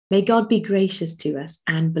May God be gracious to us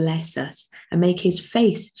and bless us and make his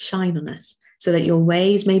face shine on us so that your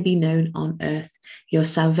ways may be known on earth, your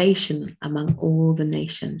salvation among all the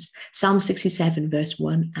nations. Psalm 67, verse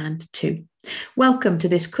 1 and 2. Welcome to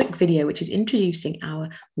this quick video, which is introducing our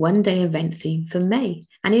one-day event theme for May.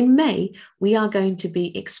 And in May, we are going to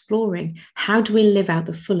be exploring how do we live out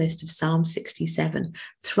the fullest of Psalm 67,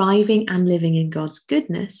 thriving and living in God's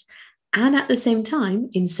goodness, and at the same time,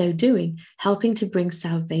 in so doing, helping to bring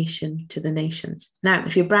salvation to the nations. Now,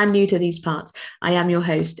 if you're brand new to these parts, I am your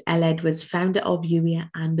host, Elle Edwards, founder of Youier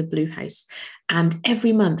and the Blue House. And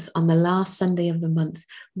every month, on the last Sunday of the month,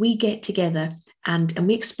 we get together and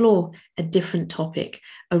we explore a different topic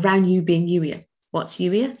around you being Youier. What's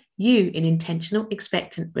Youier? You in intentional,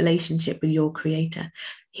 expectant relationship with your Creator,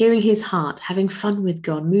 hearing his heart, having fun with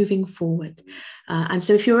God, moving forward. And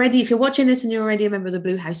so if you're watching this and you're already a member of the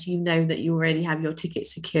Blue House, you know that you already have your ticket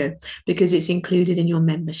secure because it's included in your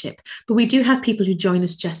membership. But we do have people who join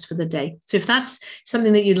us just for the day. So if that's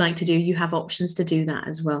something that you'd like to do, you have options to do that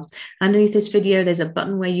as well. Underneath this video, there's a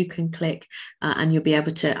button where you can click and you'll be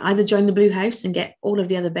able to either join the Blue House and get all of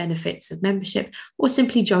the other benefits of membership, or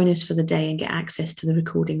simply join us for the day and get access to the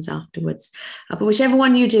recordings afterwards. But whichever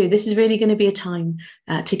one you do, this is really going to be a time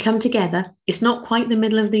to come together. It's not quite the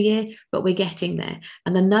middle of the year, but we're getting there.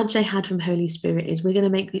 And the nudge I had from Holy Spirit is we're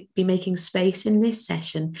going to be making space in this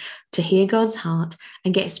session to hear God's heart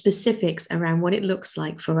and get specifics around what it looks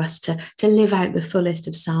like for us to live out the fullest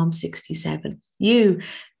of Psalm 67. You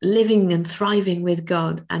living and thriving with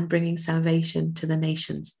God and bringing salvation to the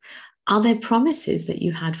nations. Are there promises that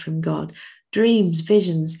you had from God? Dreams,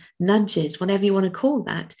 visions, nudges, whatever you want to call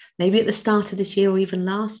that, maybe at the start of this year or even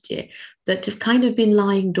last year, that have kind of been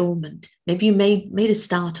lying dormant. Maybe you made a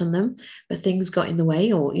start on them, but things got in the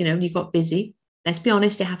way, or you got busy. Let's be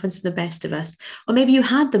honest, it happens to the best of us. Or maybe you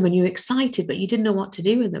had them and you were excited, but you didn't know what to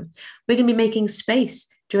do with them. We're going to be making space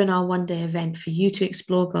during our one-day event for you to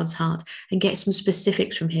explore God's heart and get some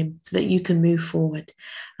specifics from him so that you can move forward.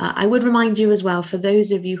 I would remind you as well, for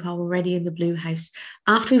those of you who are already in the Blue House,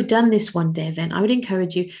 after we've done this one-day event, I would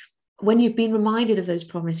encourage you, when you've been reminded of those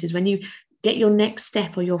promises, when you get your next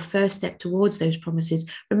step or your first step towards those promises,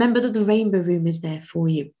 remember that the Rainbow Room is there for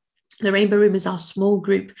you. The Rainbow Room is our small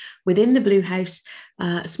group within the Blue House,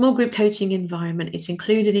 small group coaching environment. It's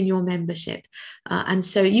included in your membership. And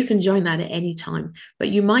so you can join that at any time. But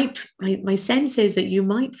you might, my sense is that you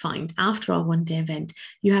might find after our one-day event,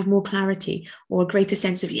 you have more clarity or a greater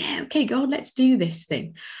sense of, yeah, okay, God, let's do this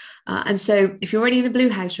thing. And so if you're already in the Blue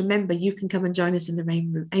House, remember, you can come and join us in the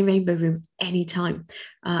Rainbow Room anytime.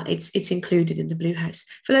 It's included in the Blue House.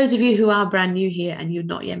 For those of you who are brand new here and you're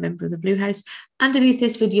not yet a member of the Blue House, underneath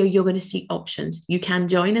this video, you're going to see options. You can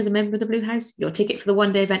join as a member of the Blue House. Your ticket for the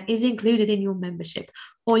one-day event is included in your membership,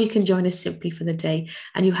 or you can join us simply for the day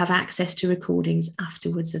and you have access to recordings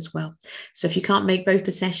afterwards as well. So if you can't make both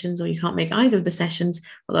the sessions or you can't make either of the sessions,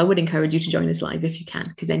 well, I would encourage you to join us live if you can,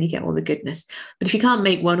 because then you get all the goodness. But if you can't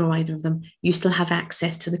make one or either of them, you still have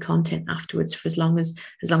access to the content afterwards for as long as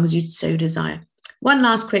you so desire. One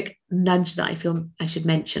last quick nudge that I feel I should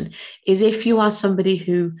mention is if you are somebody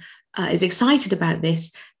who is excited about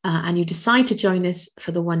this and you decide to join us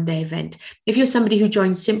for the one-day event. If you're somebody who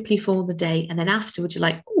joins simply for the day and then afterwards you're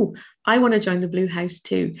like, oh, I want to join the Blue House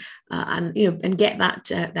too, and get that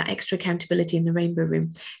extra accountability in the Rainbow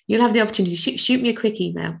Room, you'll have the opportunity to shoot me a quick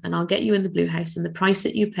email and I'll get you in the Blue House, and the price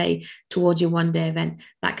that you pay towards your one-day event,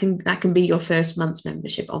 that can be your first month's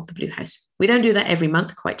membership of the Blue House. We don't do that every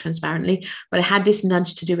month, quite transparently, but I had this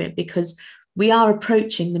nudge to do it because we are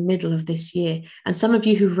approaching the middle of this year. And some of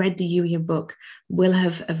you who read the Youier book will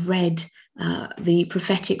have read the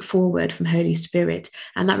prophetic foreword from Holy Spirit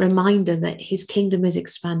and that reminder that his kingdom is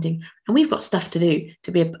expanding. And we've got stuff to do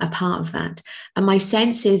to be a part of that. And my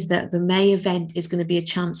sense is that the May event is going to be a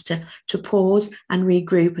chance to pause and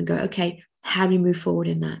regroup and go, okay, how do we move forward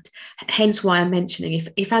in that? Hence why I'm mentioning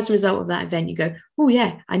if as a result of that event you go, oh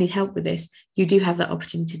yeah, I need help with this, you do have that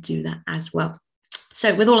opportunity to do that as well.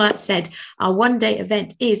 So with all that said, our one-day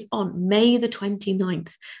event is on May the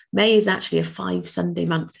 29th. May is actually a 5-Sunday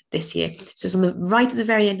month this year. So it's right at the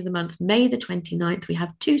very end of the month, May the 29th. We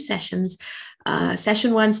have 2 sessions.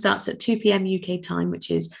 Session 1 starts at 2 p.m. UK time, which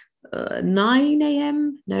is 9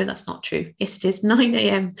 a.m. No, that's not true. Yes, it is 9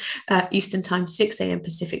 a.m. Eastern time, 6 a.m.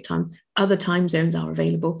 Pacific time. other time zones are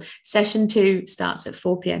available. Session 2 starts at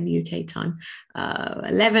 4 p.m. UK time,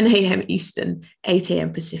 11 a.m. Eastern, 8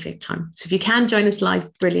 a.m. Pacific time. So if you can join us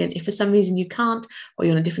live, brilliant. If for some reason you can't, or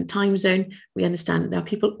you're in a different time zone, we understand that there are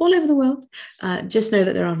people all over the world. Just know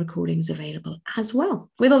that there are recordings available as well.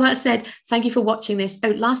 With all that said, thank you for watching this. Oh,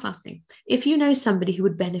 last thing. If you know somebody who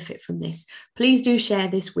would benefit from this, please do share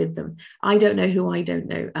this with them. I don't know who I don't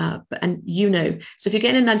know, and you know. So if you're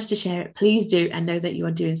getting a nudge to share it, please do, and know that you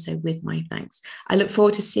are doing so with my thanks. I look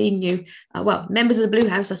forward to seeing you. Members of the Blue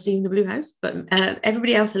House are seeing the Blue House, but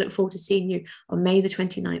everybody else, I look forward to seeing you on May the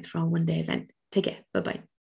 29th for our one-day event. Take care. Bye-bye.